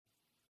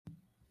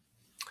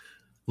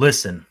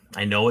Listen,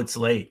 I know it's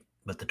late,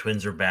 but the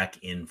Twins are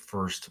back in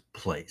first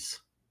place.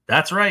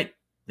 That's right.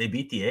 They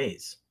beat the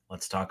A's.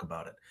 Let's talk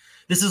about it.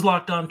 This is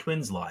Locked On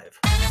Twins Live.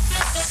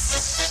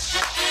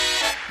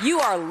 You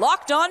are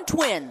Locked On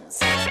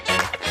Twins,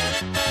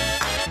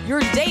 your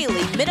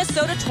daily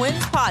Minnesota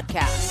Twins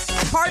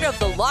podcast, part of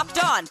the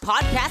Locked On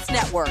Podcast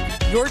Network,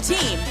 your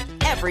team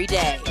every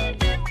day.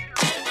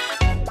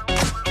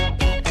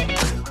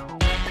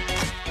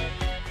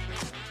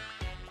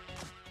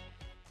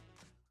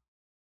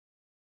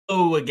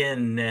 Hello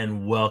again,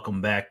 and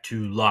welcome back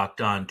to Locked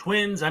On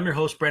Twins. I'm your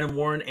host, Brandon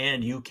Warren,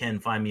 and you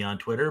can find me on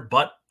Twitter,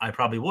 but I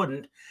probably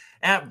wouldn't,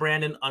 at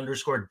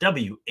Brandon_WARNE.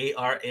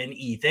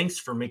 Thanks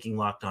for making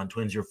Locked On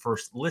Twins your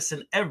first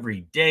listen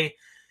every day.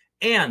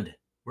 And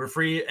we're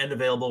free and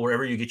available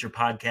wherever you get your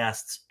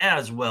podcasts,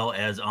 as well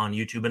as on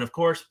YouTube. And of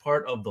course,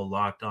 part of the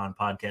Locked On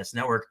Podcast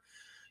Network,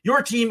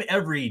 your team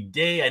every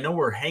day. I know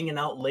we're hanging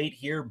out late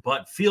here,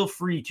 but feel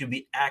free to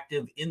be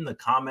active in the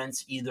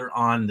comments, either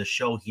on the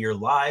show here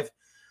live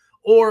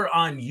or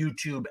on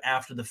YouTube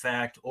after the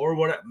fact,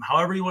 or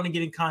however you want to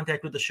get in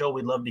contact with the show.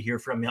 We'd love to hear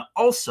from you.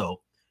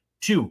 Also,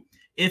 too,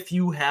 if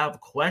you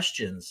have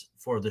questions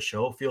for the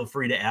show, feel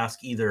free to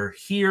ask either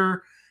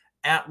here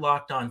at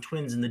Locked On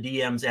Twins in the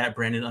DMs, at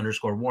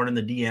Brandon_Warren in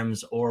the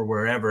DMs, or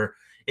wherever.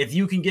 If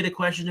you can get a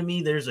question to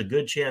me, there's a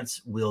good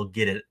chance we'll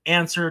get it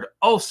answered.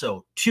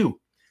 Also, too,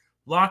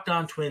 Locked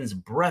On Twins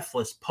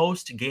breathless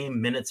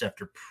post-game minutes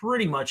after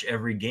pretty much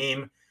every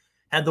game.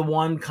 Had the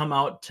one come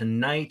out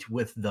tonight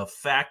with the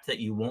fact that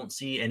you won't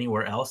see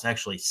anywhere else,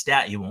 actually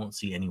stat you won't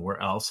see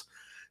anywhere else.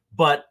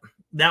 But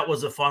that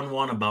was a fun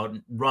one about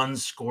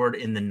runs scored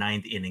in the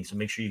ninth inning. So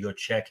make sure you go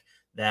check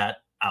that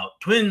out.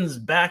 Twins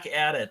back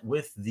at it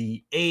with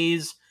the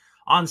A's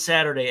on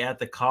Saturday at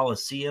the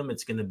Coliseum.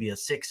 It's going to be a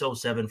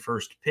 6:07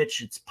 first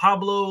pitch. It's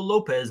Pablo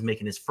Lopez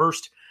making his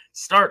first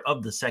start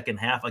of the second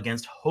half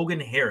against Hogan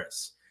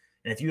Harris.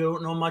 And if you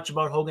don't know much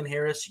about Hogan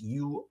Harris,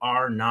 you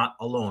are not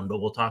alone, but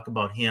we'll talk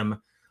about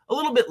him a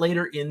little bit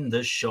later in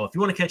the show. If you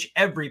want to catch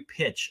every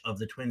pitch of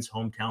the Twins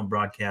hometown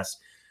broadcast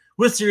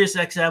with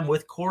SiriusXM,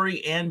 with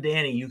Corey and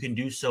Danny, you can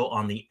do so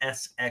on the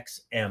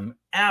SXM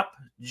app.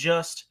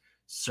 Just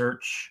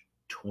search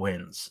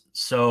Twins.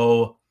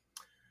 So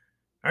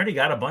I already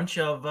got a bunch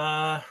of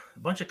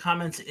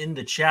comments in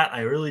the chat.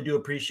 I really do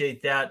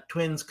appreciate that.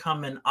 Twins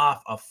coming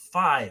off a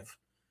 5-4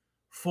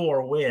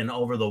 win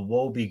over the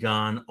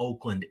woebegone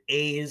Oakland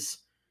A's.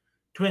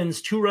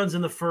 Twins 2 runs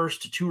in the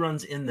first, 2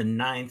 runs in the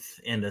ninth,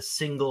 and a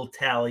single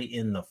tally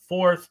in the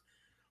fourth.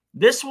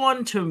 This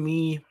one, to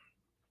me,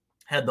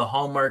 had the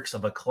hallmarks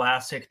of a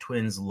classic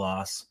Twins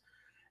loss.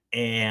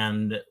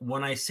 And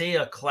when I say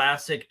a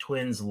classic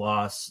Twins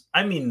loss,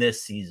 I mean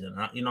this season.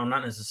 Not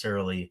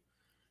necessarily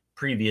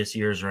previous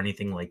years or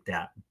anything like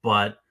that.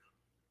 But,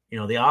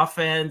 the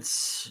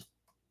offense,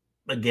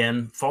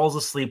 again, falls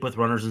asleep with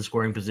runners in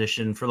scoring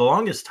position. For the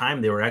longest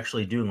time, they were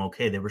actually doing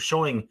okay. They were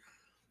showing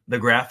the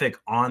graphic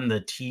on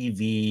the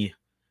TV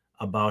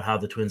about how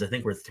the Twins, I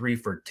think, were 3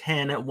 for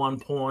 10 at one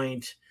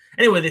point.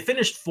 Anyway, they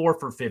finished 4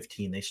 for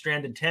 15. They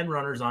stranded 10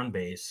 runners on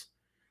base,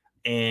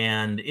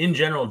 and in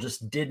general,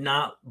 just did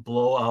not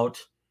blow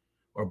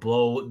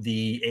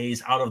the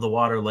A's out of the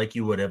water like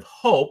you would have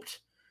hoped.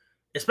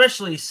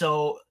 Especially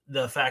so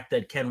the fact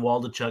that Ken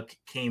Waldichuk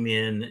came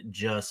in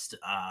just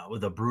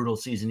with a brutal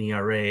season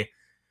ERA.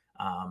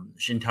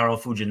 Shintaro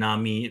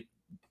Fujinami,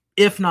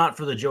 if not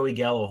for the Joey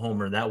Gallo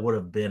homer, that would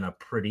have been a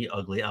pretty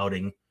ugly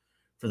outing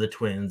for the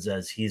Twins,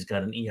 as he's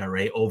got an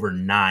ERA over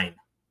 9.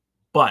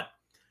 But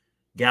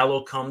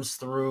Gallo comes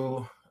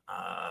through.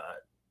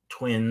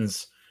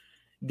 Twins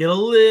get a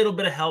little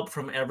bit of help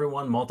from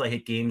everyone.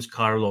 Multi-hit games,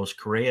 Carlos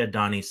Correa,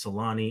 Donnie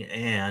Solani,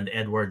 and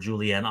Edouard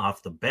Julien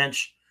off the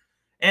bench.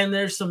 And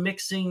there's some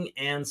mixing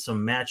and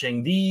some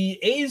matching. The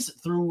A's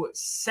threw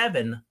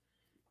 7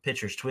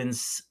 pitchers,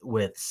 Twins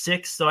with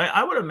 6. So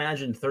I would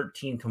imagine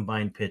 13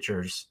 combined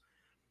pitchers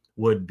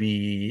would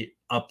be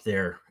up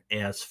there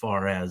as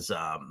far as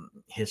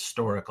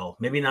historical.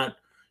 Maybe not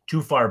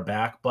too far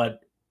back,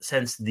 but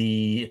since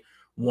the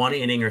 1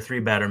 inning or 3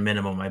 batter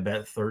minimum, I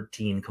bet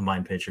 13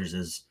 combined pitchers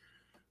is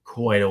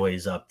quite a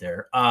ways up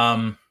there.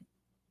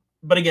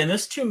 But again,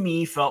 this to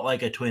me felt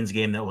like a Twins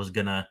game that was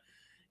going to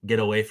get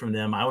away from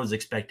them. I was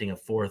expecting a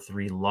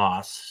 4-3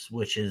 loss,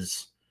 which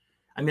is,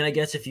 I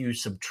guess if you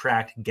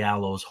subtract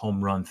Gallo's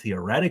home run,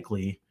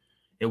 theoretically,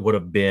 it would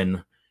have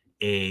been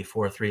a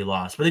 4-3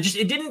 loss. But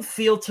it didn't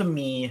feel to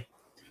me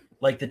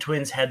like the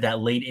Twins had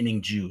that late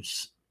inning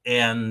juice.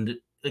 And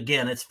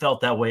again, it's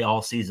felt that way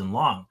all season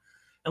long.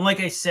 And like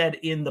I said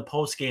in the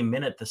post-game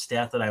minute, the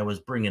stat that I was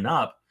bringing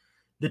up,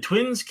 the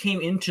Twins came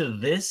into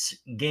this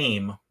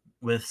game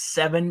with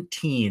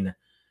 17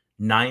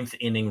 ninth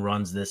inning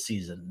runs this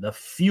season, the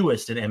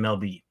fewest in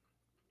MLB.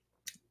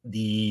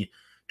 The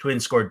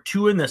Twins scored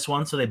 2 in this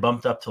one, so they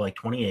bumped up to like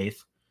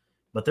 28th.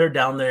 But they're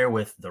down there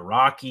with the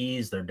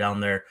Rockies. They're down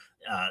there.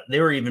 They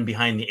were even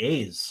behind the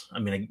A's.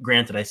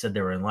 Granted, I said they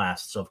were in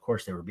last, so of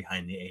course they were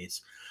behind the A's.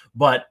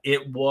 But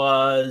it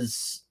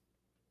was,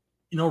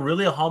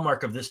 really a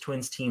hallmark of this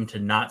Twins team to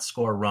not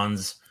score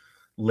runs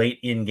late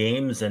in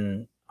games.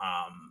 And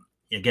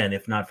again,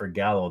 if not for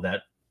Gallo,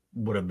 that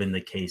would have been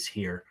the case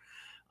here.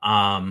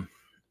 A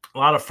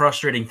lot of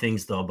frustrating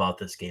things, though, about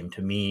this game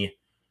to me.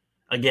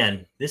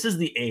 Again, this is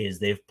the A's.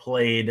 They've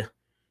played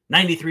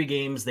 93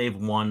 games. They've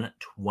won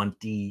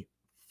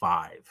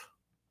 25.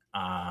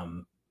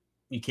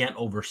 You can't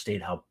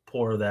overstate how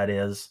poor that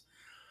is.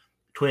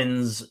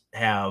 Twins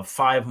have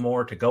 5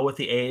 more to go with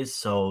the A's,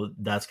 so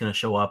that's going to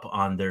show up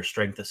on their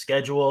strength of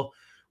schedule,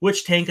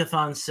 which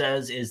Tankathon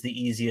says is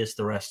the easiest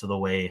the rest of the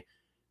way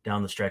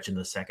down the stretch in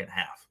the second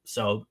half.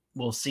 So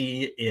we'll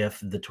see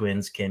if the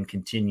Twins can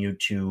continue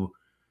to,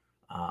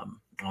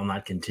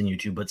 not continue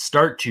to, but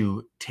start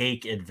to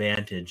take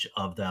advantage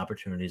of the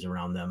opportunities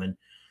around them. And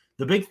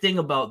the big thing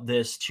about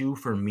this, too,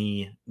 for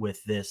me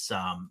with this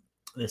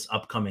this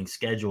upcoming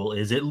schedule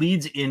is it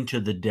leads into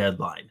the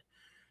deadline.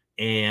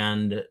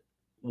 And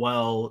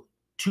while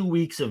 2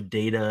 weeks of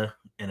data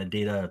and a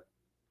data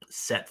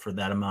set for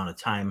that amount of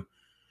time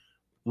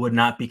would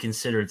not be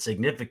considered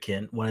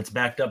significant, when it's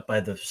backed up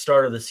by the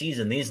start of the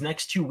season, these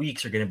next 2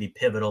 weeks are going to be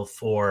pivotal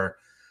for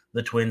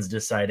the Twins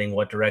deciding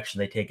what direction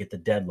they take at the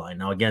deadline.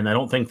 Now, again, I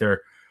don't think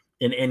they're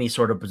in any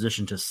sort of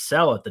position to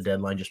sell at the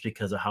deadline just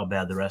because of how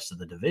bad the rest of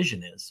the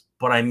division is.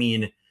 But I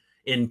mean,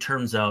 in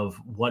terms of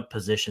what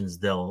positions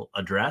they'll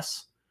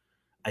address,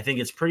 I think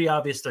it's pretty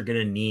obvious they're going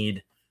to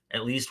need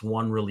at least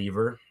one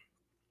reliever.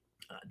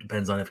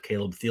 Depends on if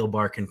Caleb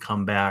Thielbar can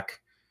come back,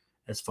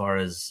 as far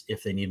as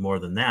if they need more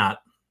than that.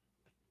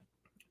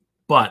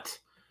 But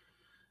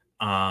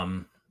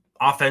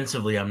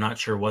offensively, I'm not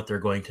sure what they're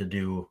going to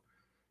do.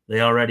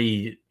 They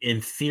already, in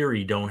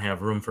theory, don't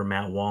have room for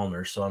Matt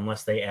Wallner. So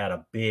unless they add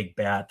a big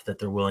bat that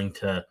they're willing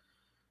to,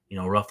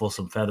 ruffle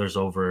some feathers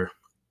over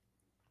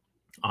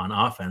on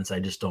offense, I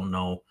just don't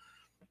know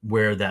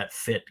where that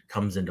fit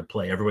comes into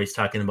play. Everybody's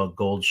talking about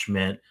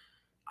Goldschmidt.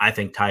 I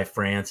think Ty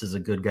France is a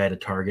good guy to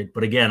target.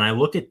 But again, I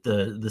look at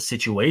the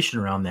situation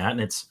around that,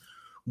 and it's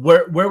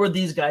where would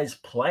these guys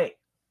play?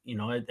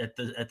 At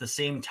the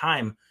same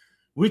time,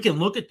 we can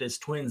look at this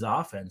Twins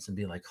offense and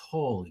be like,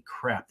 holy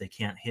crap, they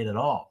can't hit at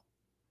all.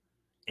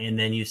 And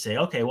then you say,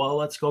 okay, well,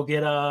 let's go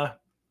get a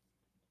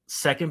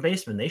second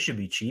baseman. They should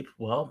be cheap.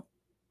 Well,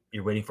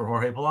 you're waiting for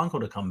Jorge Polanco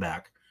to come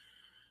back.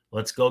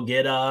 Let's go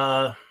get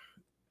a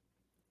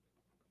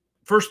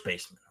first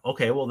baseman.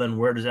 Okay, well, then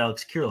where does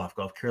Alex Kirilloff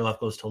go? If Kirilloff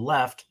goes to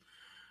left,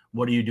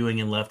 what are you doing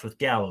in left with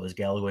Gallo? Is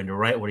Gallo going to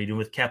right? What are you doing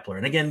with Kepler?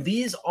 And again,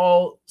 these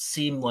all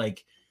seem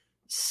like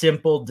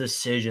simple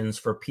decisions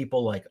for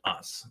people like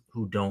us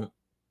who don't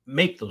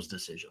make those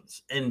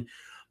decisions. And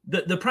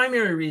the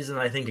primary reason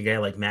I think a guy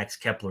like Max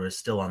Kepler is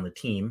still on the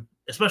team,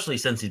 especially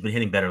since he's been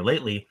hitting better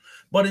lately,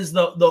 but is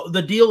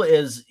the deal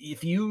is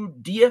if you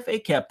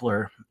DFA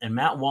Kepler and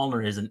Matt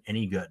Wallner isn't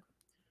any good,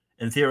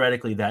 and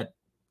theoretically that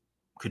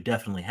could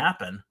definitely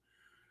happen,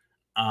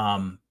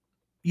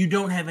 you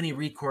don't have any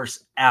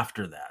recourse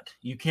after that.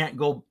 You can't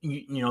go,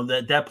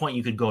 at that point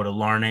you could go to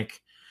Larnach,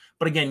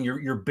 but again,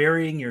 you're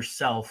burying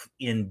yourself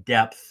in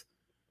depth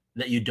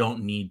that you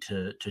don't need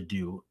to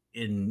do.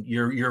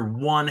 You're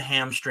one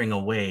hamstring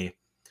away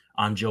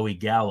on Joey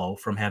Gallo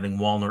from having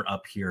Wallner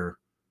up here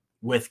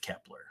with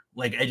Kepler.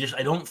 Like,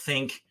 I don't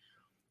think,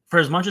 for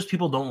as much as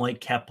people don't like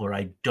Kepler,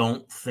 I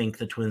don't think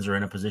the Twins are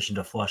in a position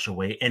to flush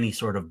away any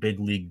sort of big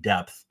league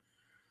depth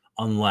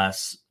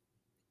unless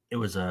it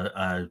was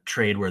a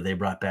trade where they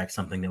brought back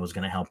something that was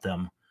going to help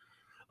them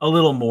a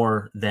little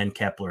more than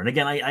Kepler. And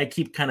again, I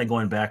keep kind of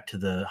going back to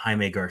the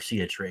Jaime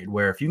Garcia trade,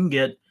 where if you can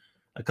get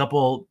a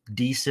couple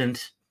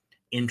decent,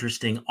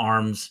 interesting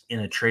arms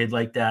in a trade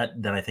like that,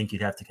 then I think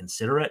you'd have to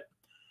consider it.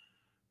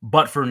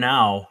 But for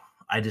now,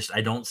 I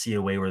don't see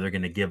a way where they're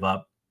going to give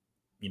up,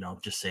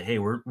 just say, hey,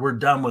 we're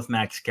done with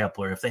Max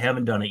Kepler. If they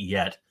haven't done it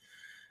yet,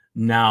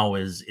 now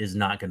is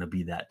not going to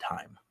be that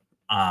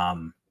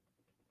time.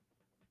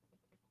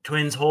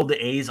 Twins hold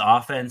the A's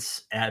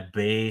offense at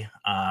bay.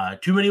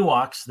 Too many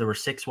walks. There were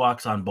 6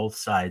 walks on both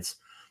sides,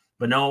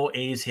 but no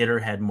A's hitter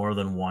had more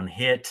than one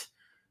hit.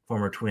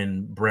 Former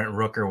Twin Brent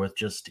Rooker with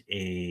just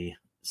a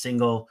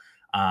single.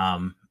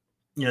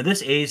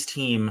 This A's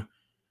team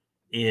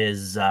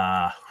is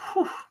they're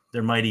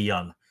mighty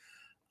young.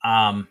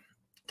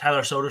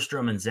 Tyler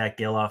Soderstrom and Zach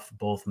Geloff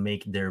both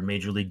make their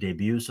major league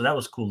debuts, so that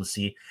was cool to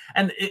see.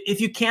 And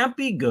if you can't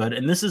be good,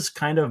 and this is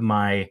kind of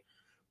my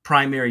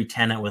primary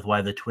tenet with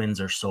why the Twins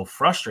are so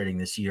frustrating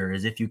this year,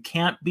 is if you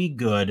can't be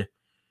good,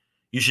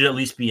 you should at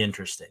least be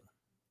interesting.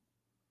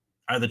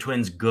 Are the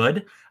Twins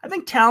good? I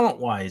think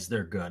talent-wise,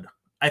 they're good.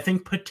 I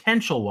think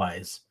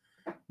potential-wise,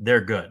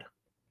 they're good.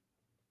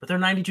 But they're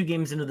 92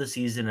 games into the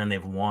season, and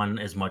they've won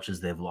as much as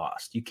they've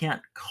lost. You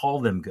can't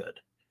call them good,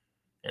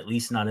 at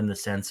least not in the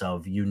sense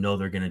of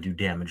they're going to do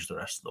damage the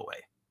rest of the way.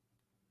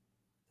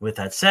 With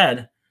that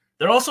said,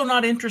 they're also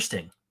not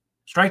interesting.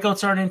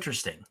 Strikeouts aren't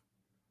interesting.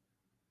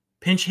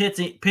 Pinch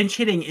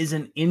hitting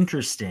isn't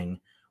interesting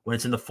when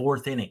it's in the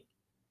 4th inning.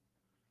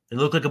 They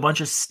look like a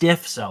bunch of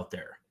stiffs out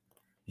there.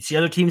 You see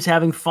other teams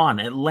having fun.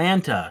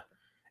 Atlanta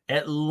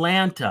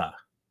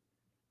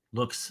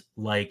looks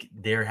like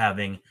they're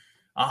having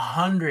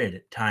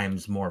 100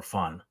 times more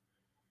fun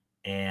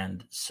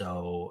And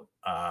so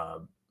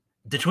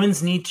the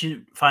Twins need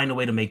to find a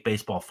way to make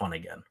baseball fun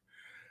again.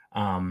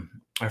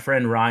 Our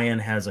friend Ryan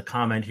has a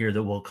comment here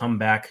that we'll come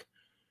back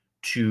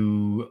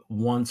to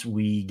once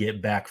we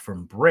get back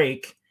from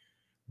break.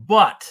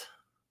 But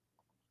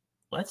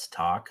let's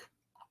talk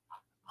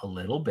a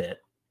little bit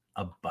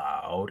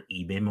about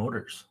eBay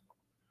Motors.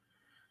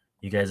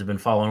 You guys have been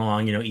following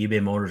along. You know,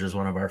 eBay Motors is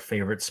one of our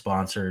favorite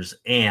sponsors.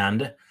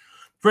 And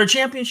for a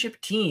championship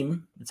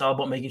team, it's all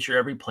about making sure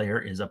every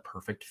player is a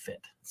perfect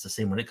fit. It's the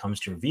same when it comes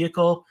to your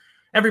vehicle.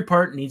 Every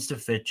part needs to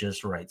fit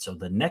just right. So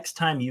the next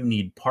time you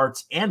need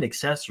parts and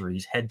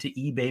accessories, head to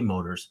eBay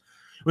Motors.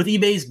 With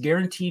eBay's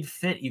guaranteed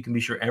fit, you can be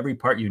sure every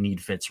part you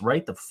need fits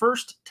right the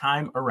first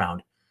time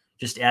around.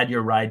 Just add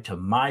your ride to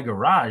My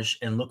Garage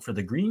and look for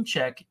the green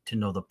check to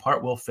know the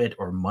part will fit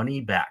or your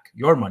money back.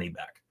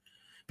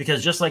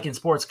 Because just like in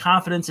sports,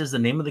 confidence is the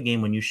name of the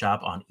game when you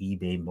shop on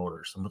eBay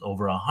Motors. And with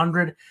over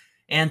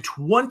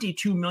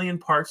 122 million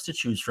parts to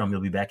choose from, you'll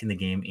be back in the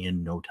game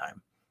in no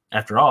time.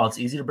 After all, it's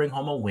easy to bring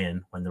home a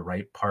win when the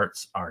right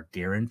parts are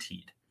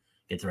guaranteed.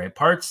 Get the right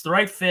parts, the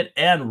right fit,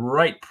 and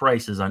right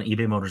prices on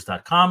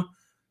ebaymotors.com.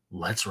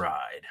 Let's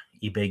ride.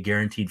 eBay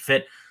Guaranteed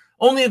Fit.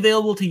 Only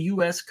available to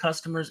U.S.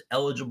 customers.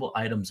 Eligible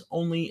items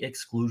only.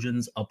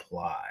 Exclusions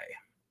apply.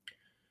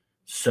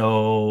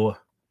 So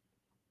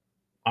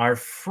our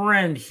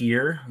friend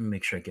here, let me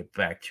make sure I get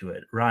back to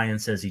it. Ryan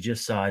says he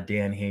just saw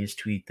Dan Hayes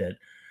tweet that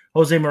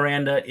Jose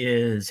Miranda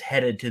is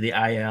headed to the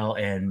IL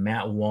and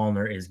Matt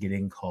Wallner is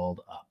getting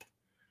called up.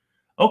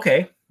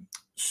 Okay,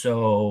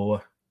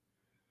 so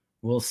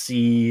we'll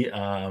see.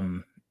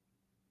 Okay,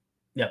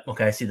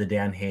 I see the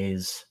Dan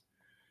Hayes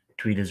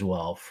tweet as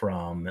well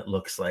from, it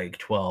looks like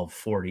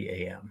 12:40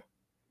 a.m.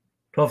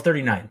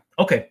 12:39.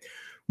 Okay.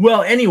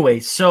 Well, anyway,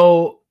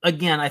 so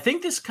again, I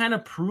think this kind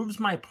of proves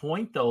my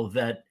point, though,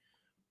 that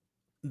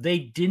they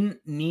didn't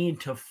need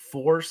to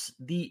force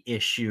the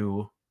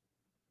issue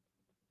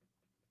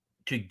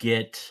to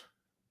get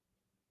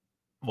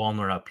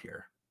Wallner up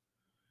here.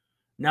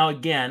 Now,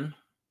 again,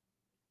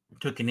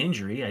 took an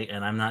injury,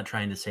 and I'm not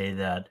trying to say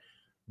that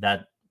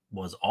that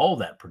was all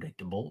that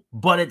predictable,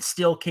 but it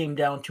still came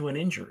down to an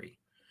injury.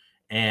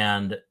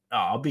 And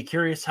I'll be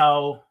curious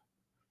how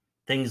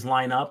things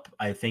line up.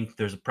 I think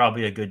there's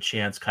probably a good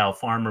chance Kyle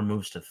Farmer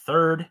moves to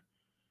third.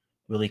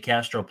 Willie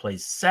Castro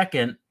plays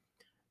second.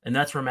 And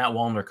that's where Matt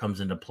Wallner comes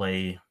into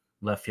play,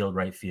 left field,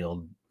 right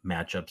field,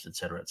 matchups, et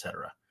cetera, et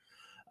cetera.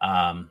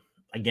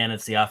 Again,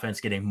 it's the offense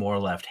getting more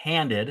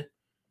left-handed,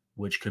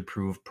 which could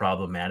prove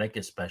problematic,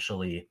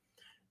 especially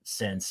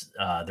since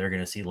they're going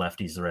to see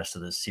lefties the rest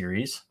of this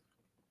series.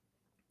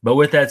 But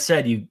with that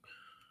said, you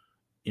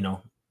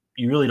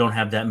really don't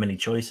have that many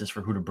choices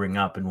for who to bring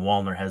up, and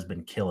Wallner has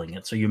been killing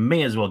it. So you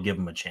may as well give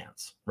him a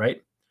chance,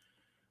 right?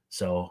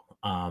 So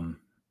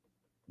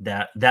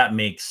that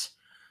makes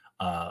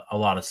a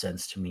lot of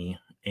sense to me.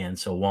 And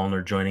so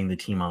Wallner joining the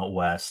team out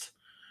west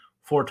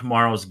for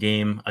tomorrow's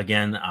game.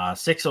 Again,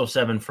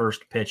 6:07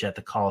 first pitch at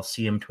the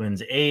Coliseum.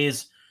 Twins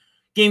A's.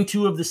 Game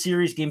 2 of the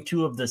series, game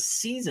 2 of the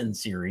season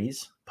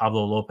series.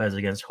 Pablo Lopez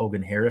against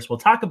Hogan Harris. We'll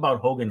talk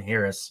about Hogan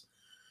Harris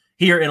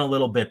here in a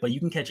little bit, but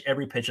you can catch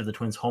every pitch of the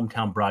Twins'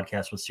 hometown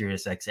broadcast with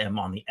SiriusXM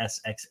on the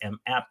SXM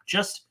app.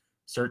 Just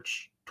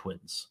search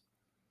Twins.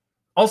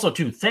 Also,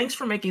 too, thanks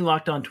for making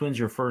Locked On Twins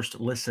your first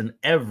listen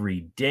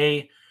every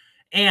day.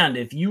 And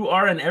if you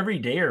are an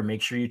everydayer,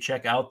 make sure you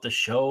check out the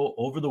show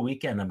over the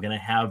weekend. I'm going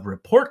to have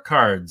report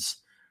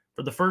cards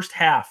for the first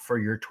half for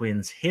your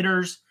Twins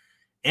hitters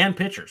and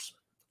pitchers.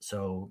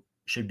 So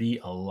should be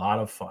a lot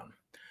of fun.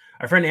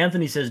 Our friend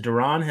Anthony says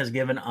Duran has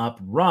given up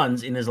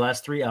runs in his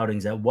last 3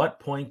 outings. At what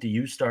point do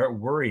you start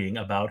worrying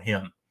about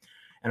him?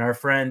 And our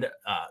friend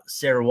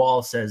Sarah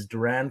Wall says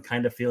Duran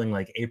kind of feeling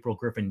like April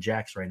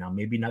Griffin-Jacks right now.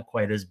 Maybe not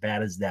quite as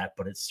bad as that,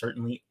 but it's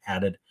certainly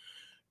added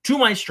to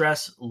my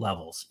stress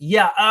levels.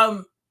 Yeah, I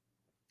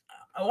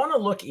want to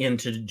look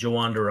into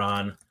Jhoan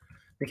Duran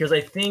because I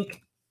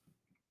think,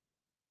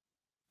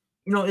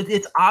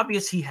 it's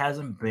obvious he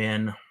hasn't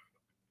been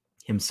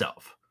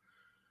himself.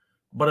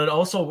 But it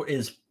also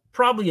is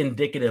probably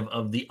indicative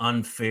of the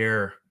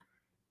unfair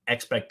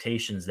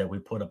expectations that we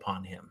put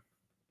upon him.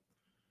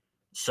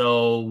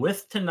 So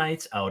with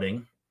tonight's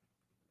outing,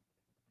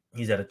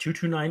 he's at a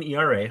 2.29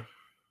 ERA,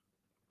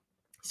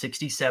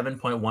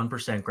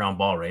 67.1% ground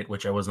ball rate,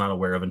 which I was not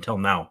aware of until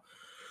now.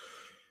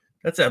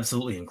 That's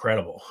absolutely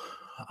incredible.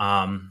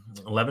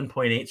 11.8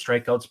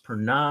 strikeouts per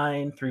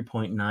 9,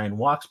 3.9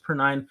 walks per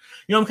 9.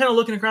 I'm kind of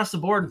looking across the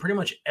board, and pretty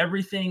much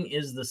everything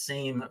is the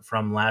same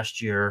from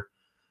last year,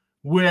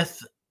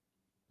 with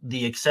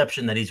the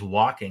exception that he's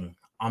walking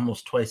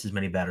almost twice as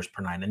many batters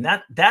per 9. And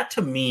that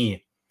to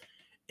me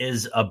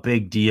is a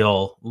big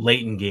deal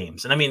late in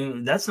games. And I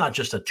mean, that's not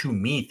just a to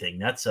me thing.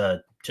 That's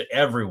a to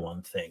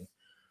everyone thing.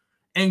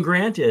 And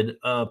granted,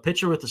 a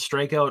pitcher with a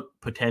strikeout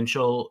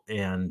potential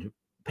and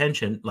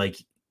penchant like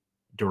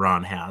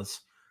Duran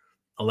has,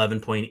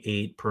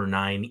 11.8 per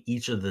 9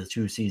 each of the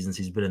 2 seasons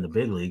he's been in the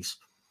big leagues,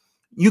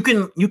 you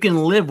can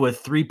live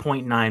with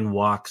 3.9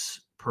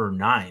 walks per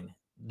 9.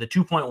 The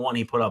 2.1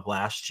 he put up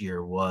last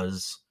year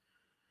was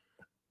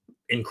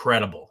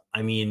incredible.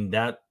 I mean,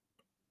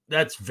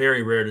 that's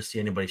very rare to see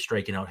anybody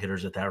striking out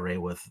hitters at that rate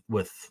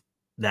with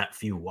that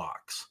few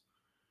walks.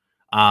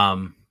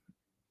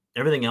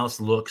 Everything else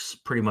looks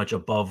pretty much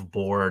above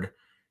board.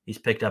 He's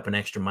picked up an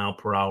extra mile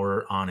per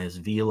hour on his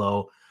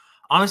velo.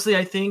 Honestly,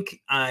 I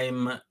think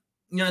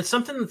it's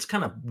something that's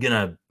kind of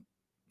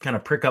gonna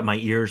prick up my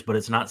ears, but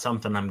it's not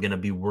something I'm gonna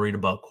be worried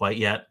about quite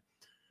yet.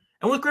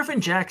 And with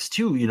Griffin Jacks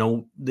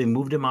too, they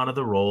moved him out of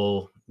the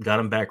role, got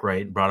him back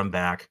right, brought him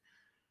back.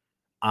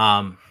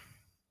 The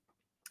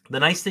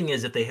nice thing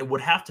is, if they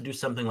would have to do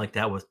something like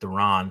that with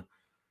Duran,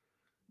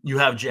 you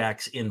have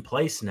Jacks in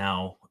place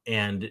now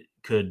and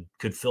could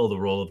fill the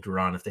role of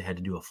Duran if they had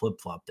to do a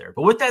flip-flop there.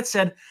 But with that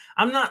said,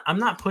 I'm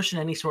not pushing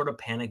any sort of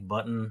panic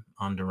button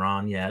on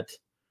Duran yet.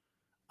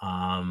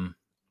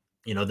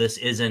 This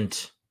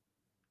isn't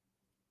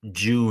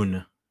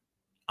June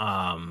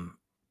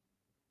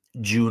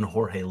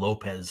Jorge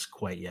Lopez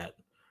quite yet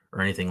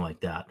or anything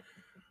like that.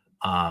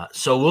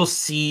 So we'll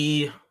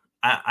see.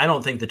 I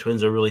don't think the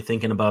Twins are really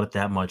thinking about it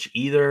that much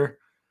either.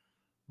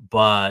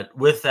 But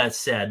with that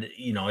said,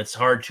 it's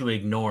hard to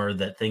ignore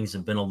that things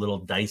have been a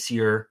little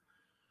dicier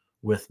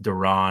with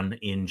Duran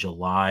in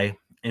July.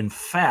 In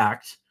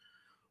fact,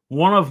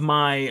 one of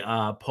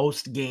my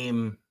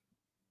post-game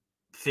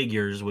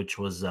figures, which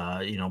was,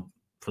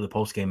 for the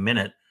post-game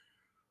minute,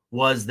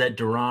 was that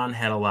Duran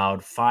had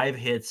allowed 5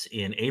 hits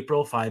in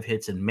April, 5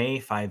 hits in May,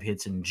 5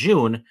 hits in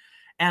June,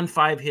 and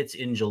 5 hits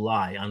in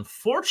July.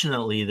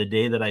 Unfortunately, the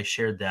day that I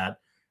shared that,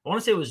 I want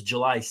to say it was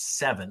July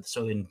 7th.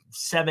 So in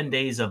 7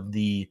 days of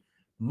the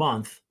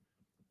month,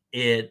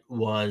 it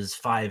was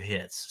 5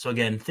 hits. So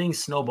again,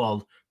 things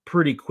snowballed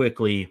pretty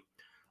quickly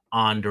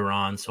on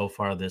Duran so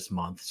far this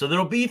month. So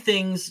there'll be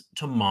things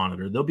to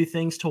monitor. There'll be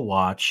things to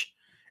watch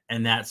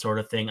and that sort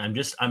of thing.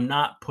 I'm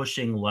not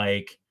pushing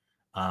like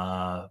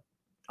a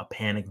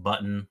panic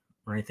button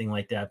or anything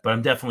like that, but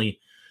I'm definitely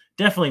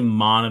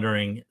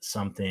monitoring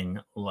something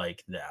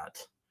like that.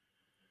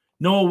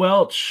 Noah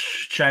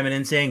Welch chiming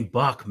in saying,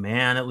 Buck,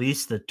 man, at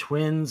least the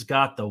Twins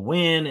got the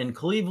win and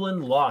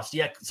Cleveland lost.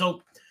 Yeah,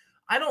 so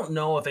I don't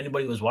know if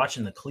anybody was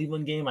watching the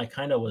Cleveland game. I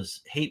kind of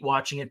was hate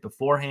watching it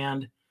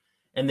beforehand.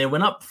 And they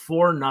went up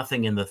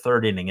 4-0 in the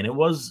third inning. And it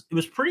was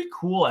pretty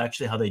cool,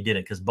 actually, how they did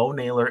it, because Bo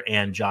Naylor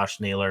and Josh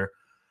Naylor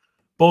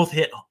both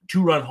hit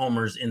 2-run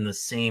homers in the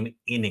same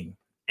inning.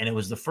 And it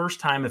was the first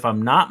time, if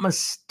I'm not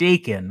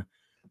mistaken,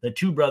 the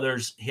two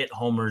brothers hit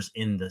homers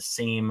in the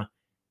same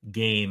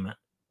game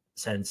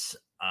since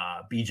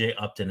BJ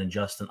Upton and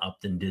Justin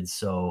Upton did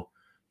so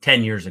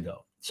 10 years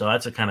ago. So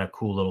that's a kind of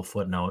cool little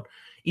footnote.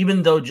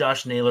 Even though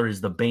Josh Naylor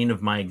is the bane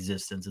of my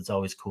existence, it's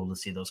always cool to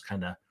see those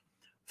kind of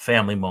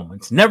family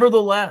moments.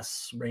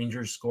 Nevertheless,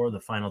 Rangers score the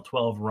final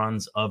 12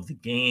 runs of the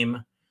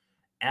game.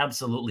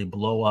 Absolutely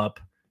blow up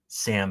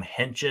Sam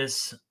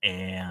Hentges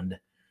and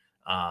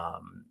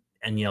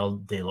Aniel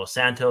De Los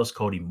Santos,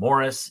 Cody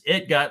Morris.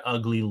 It got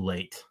ugly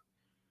late.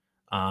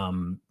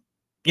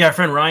 Yeah, our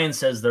friend Ryan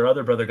says their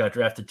other brother got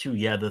drafted too.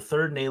 Yeah, the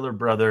third Naylor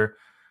brother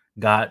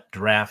got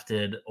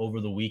drafted over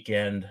the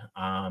weekend.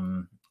 I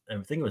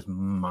think it was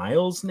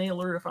Miles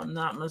Naylor, if I'm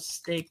not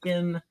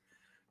mistaken,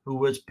 who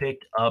was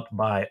picked up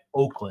by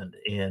Oakland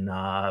in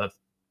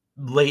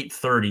late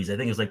 30s. I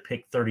think it was like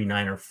pick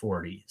 39 or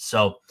 40.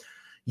 So,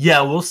 yeah,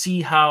 we'll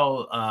see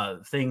how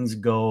things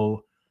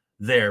go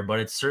there. But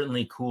it's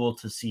certainly cool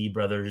to see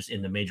brothers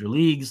in the major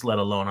leagues, let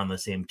alone on the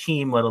same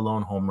team, let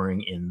alone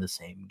homering in the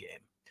same game.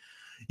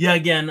 Yeah,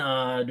 again,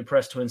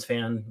 depressed Twins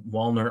fan,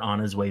 Wallner on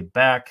his way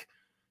back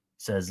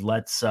says,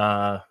 let's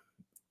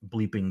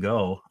bleeping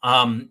go.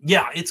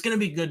 Yeah, it's going to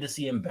be good to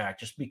see him back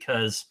just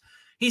because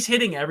he's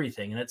hitting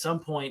everything. And at some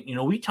point,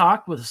 we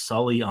talked with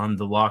Sully on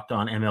the Locked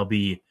On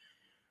MLB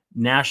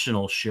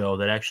national show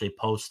that actually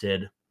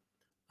posted,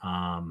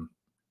 I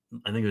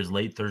think it was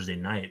late Thursday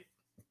night.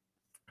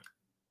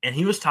 And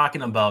he was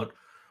talking about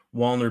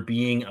Wallner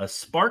being a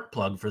spark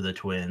plug for the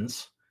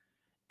Twins.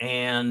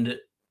 And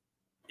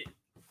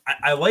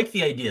I like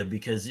the idea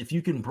because if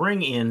you can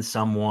bring in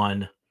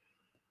someone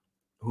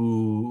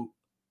who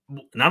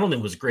not only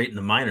was great in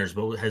the minors,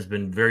 but has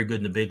been very good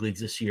in the big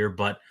leagues this year,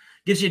 but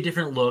gives you a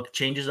different look,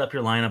 changes up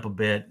your lineup a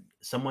bit,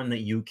 someone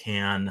that you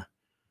can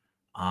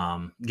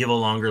give a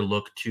longer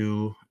look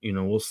to,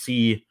 we'll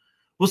see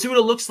what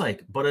it looks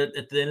like. But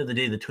at the end of the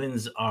day, the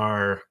Twins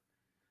are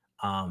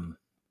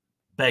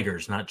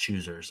beggars, not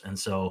choosers. And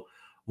so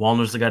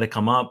Wallner's the guy to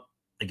come up.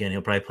 Again,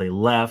 he'll probably play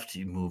left.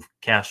 You move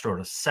Castro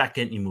to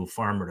second. You move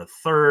Farmer to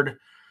third,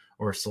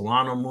 or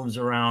Solano moves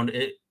around.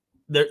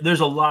 There's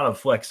a lot of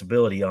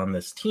flexibility on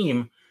this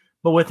team.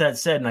 But with that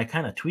said, and I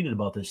kind of tweeted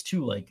about this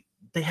too, like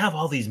they have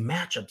all these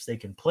matchups they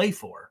can play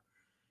for.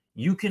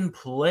 You can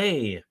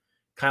play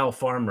Kyle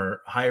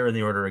Farmer higher in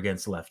the order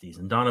against lefties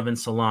and Donovan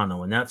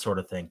Solano and that sort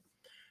of thing.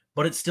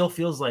 But it still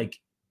feels like,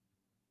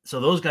 so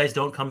those guys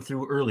don't come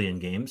through early in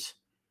games.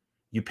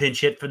 You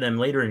pinch hit for them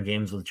later in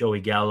games with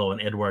Joey Gallo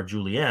and Edouard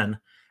Julien,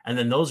 and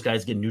then those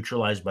guys get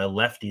neutralized by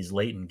lefties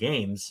late in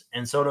games.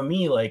 And so to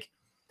me, like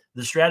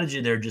the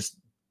strategy there just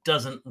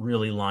doesn't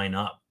really line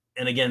up.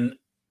 And again,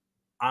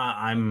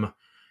 I'm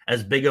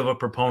as big of a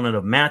proponent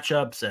of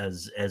matchups,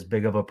 as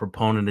big of a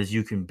proponent as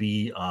you can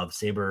be of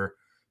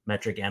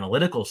sabermetric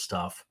analytical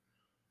stuff.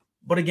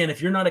 But again,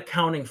 if you're not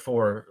accounting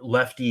for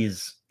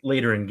lefties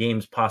later in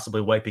games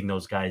possibly wiping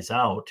those guys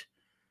out,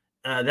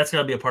 that's got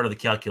to be a part of the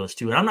calculus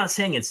too. And I'm not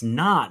saying it's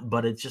not,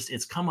 but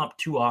it's come up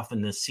too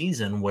often this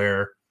season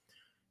where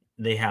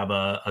they have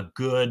a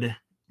good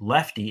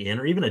lefty in,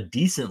 or even a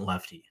decent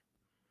lefty,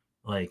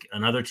 like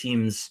another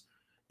team's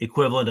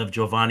equivalent of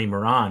Giovanni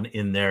Moran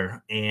in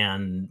there.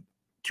 And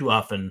too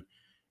often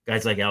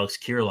guys like Alex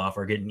Kirilloff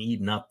are getting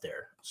eaten up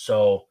there.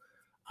 So,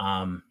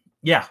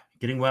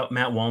 getting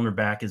Matt Wallner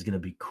back is going to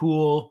be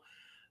cool.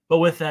 But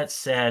with that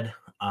said,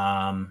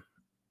 don't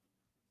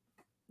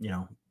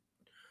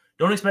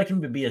expect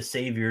him to be a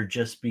savior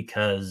just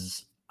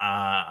because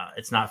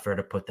it's not fair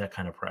to put that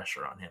kind of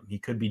pressure on him. He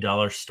could be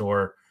dollar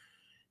store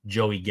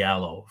Joey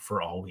Gallo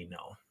for all we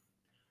know.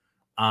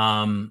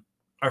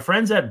 Our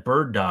friends at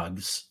Bird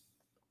Dogs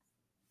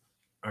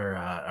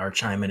are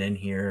chiming in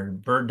here.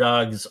 Bird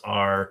Dogs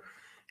are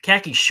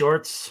khaki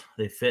shorts.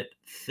 They fit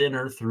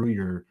thinner through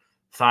your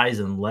thighs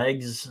and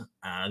legs.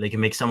 They can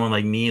make someone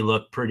like me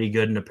look pretty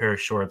good in a pair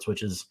of shorts,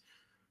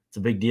 it's a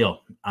big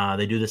deal.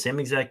 They do the same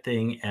exact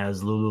thing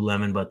as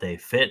Lululemon, but they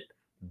fit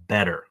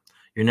better.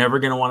 You're never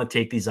going to want to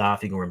take these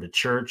off. You can wear them to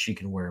church. You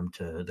can wear them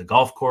to the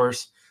golf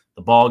course,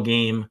 the ball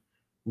game,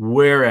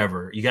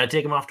 wherever. You got to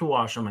take them off to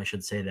wash them, I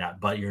should say that,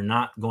 but you're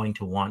not going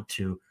to want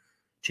to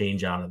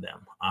change out of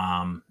them.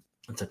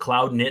 It's a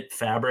cloud knit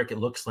fabric. It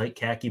looks like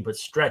khaki, but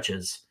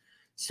stretches.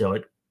 So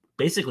it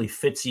basically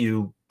fits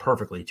you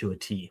perfectly to a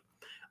T.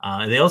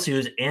 They also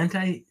use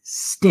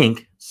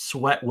anti-stink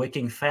sweat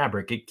wicking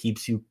fabric. It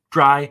keeps you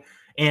dry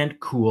and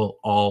cool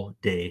all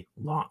day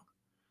long.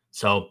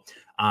 So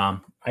I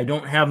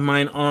don't have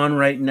mine on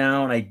right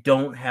now, and I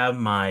don't have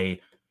my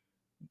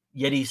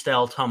Yeti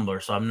style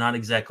tumbler, so I'm not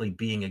exactly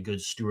being a good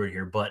steward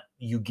here, but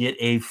you get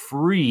a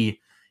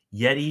free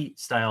Yeti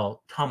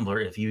style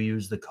tumbler if you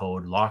use the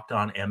code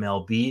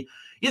LockedOnMLB.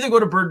 Either go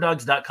to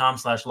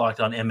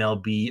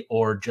birddogs.com/LockedOnMLB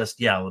or just,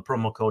 the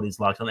promo code is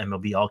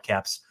LockedOnMLB, all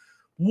caps,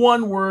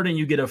 one word, and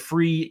you get a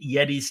free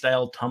Yeti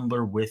style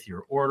tumbler with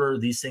your order.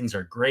 These things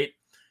are great.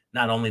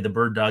 Not only the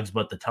Bird Dogs,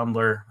 but the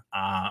tumbler.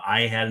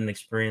 I had an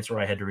experience where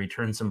I had to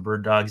return some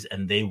Bird Dogs,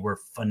 and they were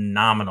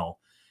phenomenal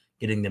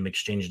getting them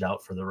exchanged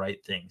out for the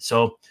right thing.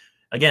 So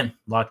again,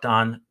 Locked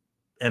On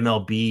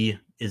MLB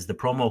is the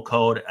promo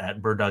code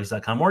at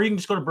birddogs.com, or you can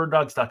just go to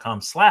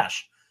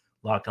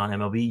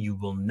birddogs.com/LockedOnMLB. You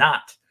will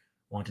not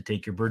want to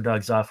take your Bird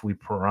Dogs off, we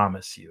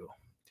promise you.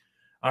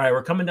 All right,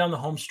 we're coming down the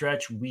home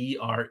stretch. We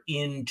are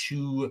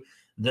into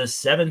the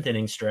 7th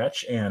inning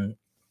stretch, and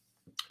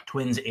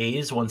Twins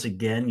A's, once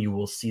again, you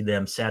will see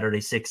them Saturday,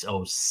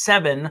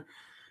 6:07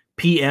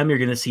 p.m. You're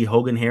going to see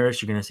Hogan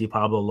Harris. You're going to see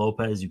Pablo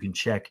Lopez. You can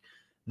check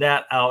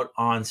that out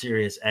on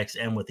Sirius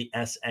XM with the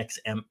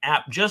SXM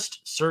app.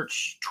 Just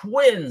search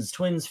Twins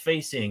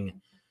facing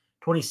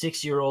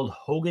 26-year-old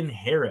Hogan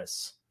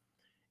Harris,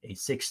 a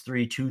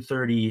 6'3",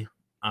 230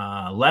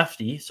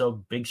 lefty, so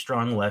big,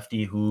 strong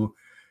lefty who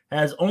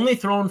has only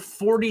thrown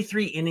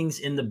 43 innings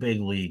in the big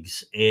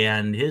leagues,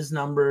 and his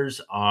numbers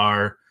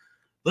are,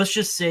 let's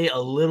just say, a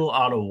little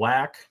out of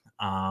whack.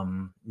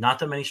 Not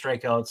that many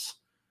strikeouts,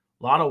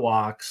 a lot of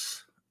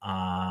walks.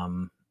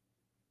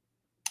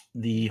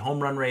 The home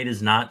run rate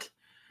is not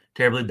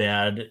terribly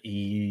bad.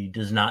 He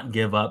does not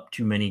give up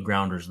too many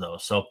grounders, though.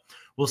 So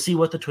we'll see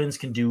what the Twins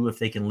can do if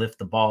they can lift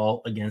the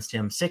ball against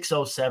him.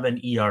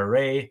 6.07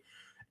 ERA.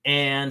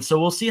 And so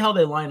we'll see how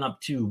they line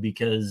up, too,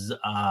 because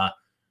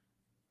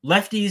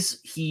lefties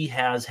he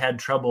has had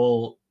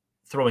trouble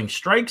throwing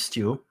strikes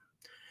to,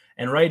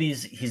 and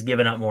righties he's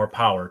given up more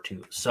power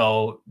to.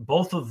 So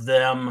both of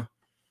them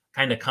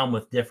kind of come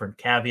with different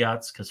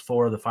caveats, because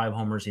 4 of the 5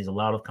 homers he's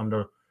allowed to come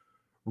to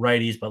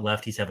righties, but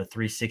lefties have a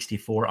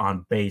 364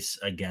 on base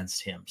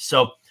against him.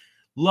 So a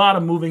lot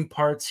of moving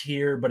parts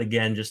here, but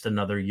again, just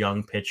another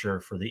young pitcher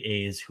for the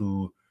A's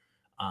who,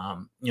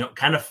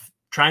 kind of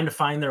trying to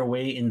find their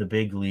way in the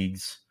big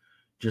leagues,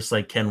 just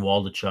like Ken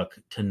Waldachuk,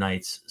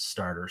 tonight's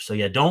starter. So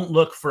don't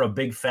look for a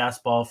big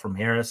fastball from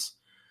Harris,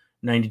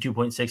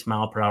 92.6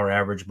 mile per hour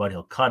average, but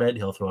he'll cut it.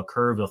 He'll throw a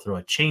curve. He'll throw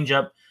a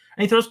changeup,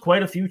 and he throws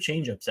quite a few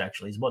changeups,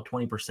 actually. He's about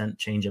 20%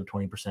 changeup,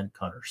 20%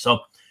 cutter.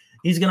 So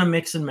he's going to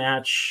mix and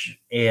match,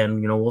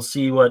 and, we'll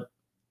see what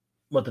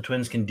the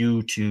Twins can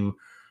do to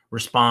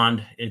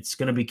respond. It's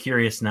going to be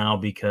curious now,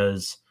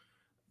 because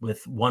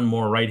with one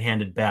more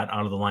right-handed bat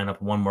out of the lineup,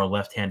 one more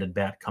left-handed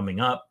bat coming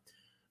up,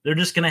 they're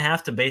just going to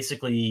have to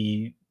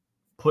basically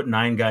put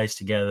 9 guys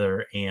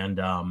together and,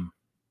 kind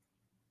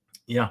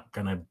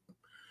of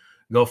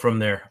go from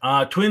there.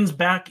 Twins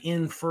back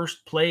in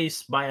first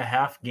place by a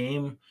half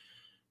game.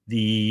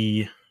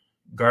 The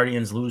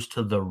Guardians lose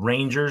to the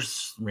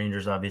Rangers.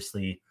 Rangers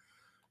obviously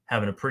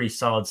having a pretty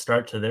solid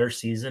start to their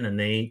season, and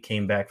they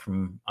came back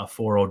from a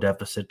 4-0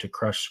 deficit to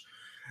crush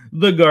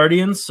the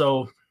Guardians,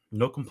 so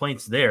no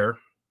complaints there.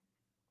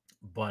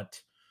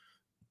 But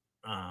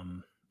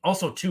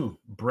also, too,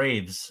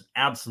 Braves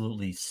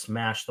absolutely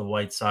smashed the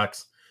White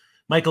Sox.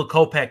 Michael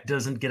Kopech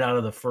doesn't get out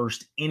of the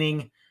first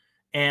inning.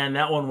 And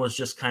that one was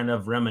just kind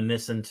of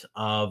reminiscent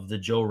of the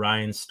Joe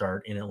Ryan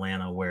start in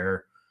Atlanta,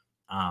 where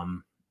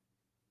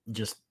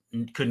just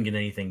couldn't get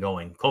anything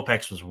going.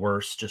 Kopech's was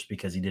worse just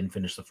because he didn't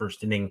finish the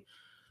first inning,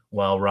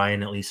 while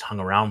Ryan at least hung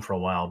around for a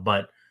while.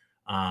 But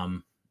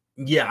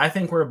yeah, I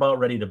think we're about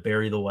ready to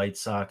bury the White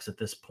Sox at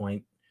this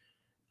point.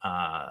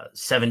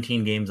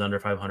 17 games under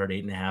 500,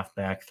 8.5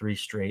 back, 3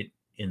 straight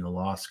in the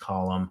loss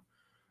column.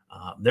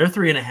 They're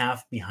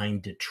 3.5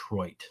 behind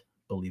Detroit,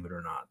 believe it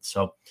or not.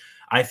 So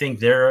I think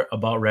they're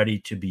about ready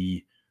to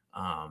be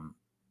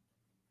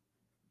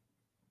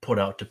put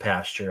out to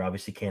pasture.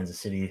 Obviously, Kansas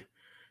City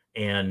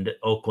and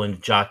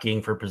Oakland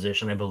jockeying for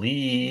position. I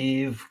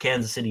believe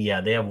Kansas City,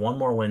 they have one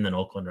more win than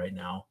Oakland right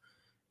now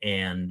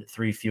and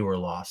 3 fewer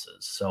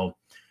losses. So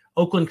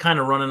Oakland kind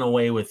of running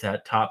away with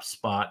that top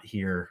spot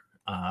here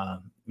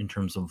in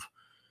terms of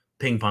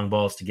ping pong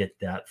balls to get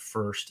that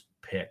first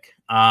pick.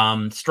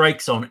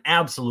 Strike zone,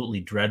 absolutely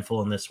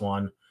dreadful in this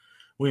one.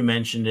 We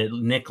mentioned it.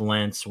 Nick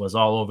Lentz was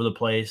all over the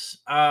place.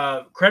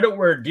 Credit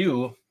where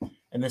due,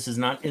 and this is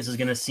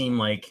going to seem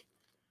like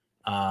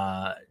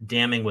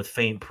damning with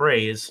faint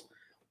praise.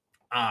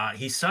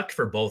 He sucked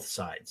for both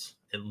sides,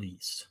 at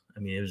least. I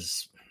mean,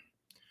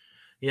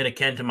 he had a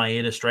Kenta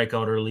Maeda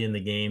strikeout early in the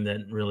game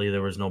that really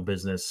there was no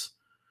business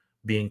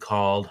being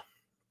called.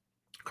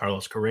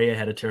 Carlos Correa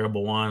had a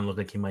terrible one. Looked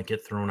like he might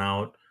get thrown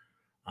out.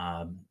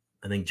 I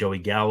think Joey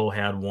Gallo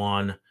had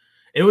one.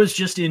 It was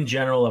just in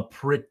general a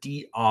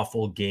pretty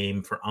awful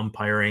game for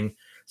umpiring.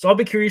 So I'll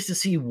be curious to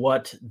see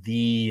what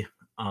the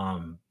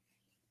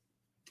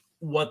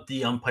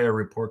umpire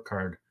report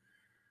card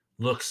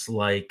looks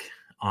like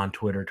on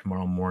Twitter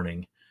tomorrow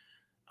morning.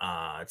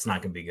 It's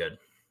not going to be good.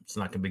 It's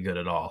not going to be good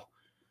at all.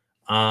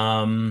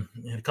 A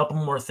couple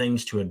more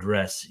things to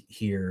address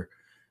here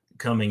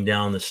coming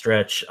down the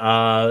stretch.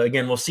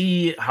 Again, we'll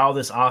see how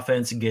this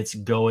offense gets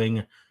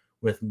going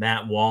with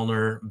Matt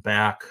Wallner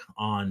back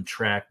on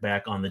track,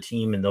 back on the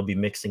team, and they'll be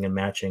mixing and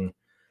matching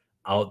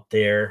out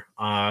there.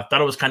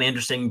 Thought it was kind of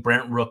interesting.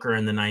 Brent Rooker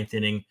in the 9th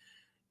inning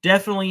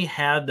definitely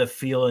had the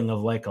feeling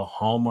of like a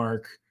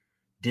Hallmark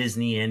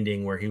Disney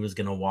ending where he was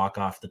going to walk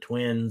off the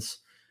Twins.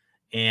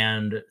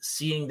 And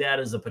seeing that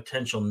as a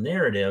potential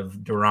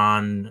narrative,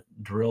 Duran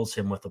drills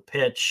him with a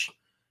pitch,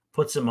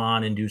 puts him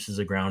on, induces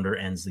a grounder,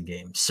 ends the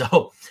game.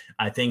 So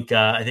I think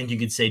you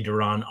could say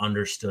Duran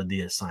understood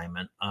the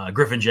assignment.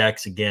 Griffin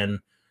Jacks, again,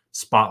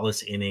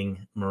 spotless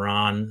inning.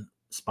 Moran,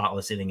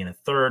 spotless inning in a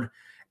third.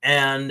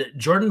 And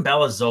Jordan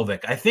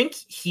Balazovic, I think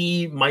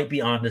he might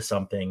be onto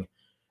something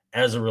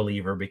as a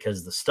reliever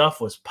because the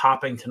stuff was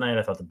popping tonight.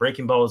 I thought the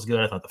breaking ball was good.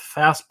 I thought the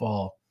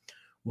fastball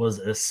was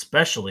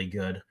especially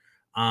good.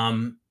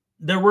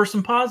 There were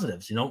some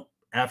positives.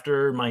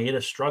 After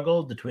Maeda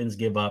struggled, the Twins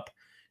gave up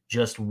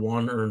just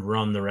 1 earned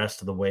run the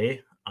rest of the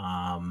way.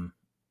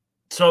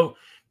 So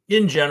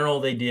in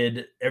general, they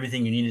did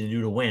everything you needed to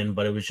do to win,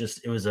 but it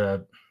was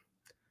a,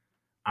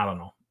 I don't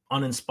know,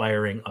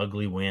 uninspiring,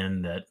 ugly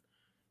win that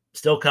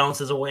still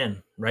counts as a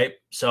win, right?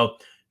 So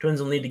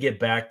Twins will need to get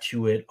back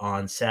to it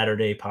on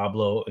Saturday.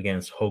 Pablo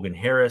against Hogan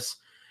Harris.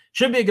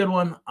 Should be a good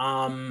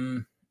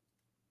one.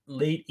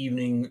 Late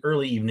evening,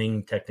 early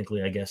evening,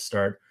 technically, I guess,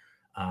 start.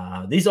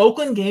 These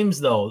Oakland games,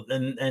 though,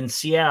 and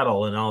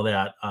Seattle and all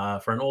that,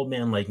 for an old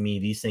man like me,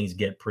 these things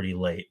get pretty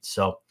late.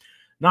 So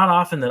not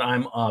often that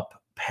I'm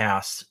up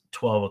past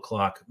 12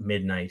 o'clock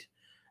midnight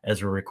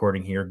as we're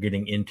recording here,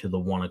 getting into the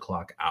 1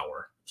 o'clock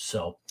hour.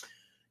 So,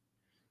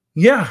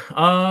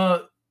 yeah,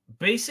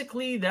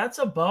 basically that's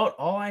about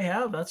all I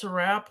have. That's a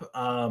wrap.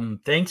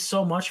 Thanks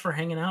so much for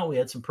hanging out. We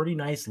had some pretty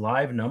nice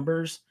live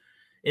numbers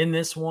in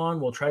this one.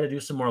 We'll try to do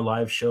some more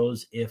live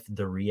shows if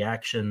the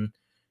reaction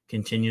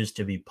continues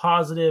to be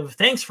positive.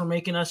 Thanks for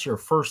making us your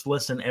first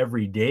listen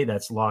every day.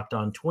 That's Locked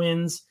On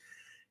Twins.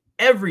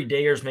 Every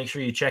dayers, make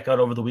sure you check out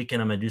over the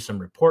weekend. I'm going to do some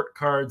report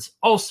cards.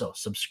 Also,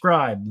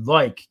 subscribe,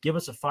 give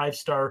us a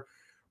 5-star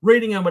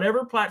rating on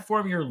whatever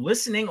platform you're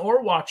listening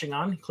or watching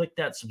on. Click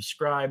that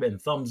subscribe and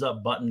thumbs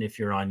up button if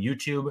you're on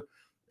YouTube.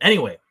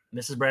 Anyway,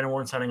 this is Brandon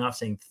Warren signing off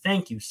saying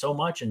thank you so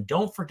much. And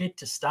don't forget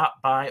to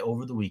stop by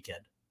over the weekend.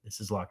 This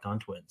is Locked On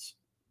Twins.